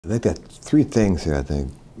They got three things here, I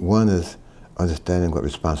think. One is understanding what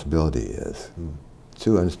responsibility is.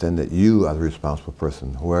 Two, understand that you are the responsible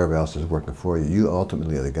person. Whoever else is working for you, you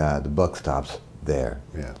ultimately are the guy. The buck stops there.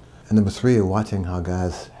 Yeah. And number three, watching how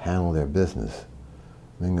guys handle their business.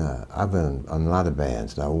 I mean, I've been on a lot of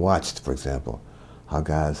bands, and I watched, for example, how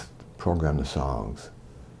guys program the songs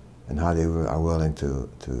and how they are willing to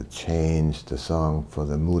change the song for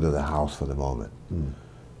the mood of the house for the moment.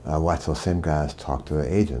 I watch those same guys talk to their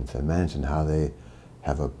agents and manage, and how they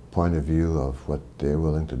have a point of view of what they're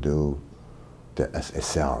willing to do, a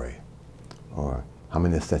salary, or how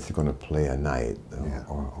many sets you're going to play a night,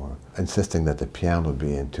 or insisting that the piano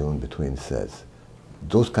be in tune between sets.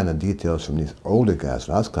 Those kind of details from these older guys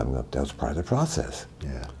when I was coming up, that was part of the process.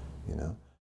 Yeah. You know?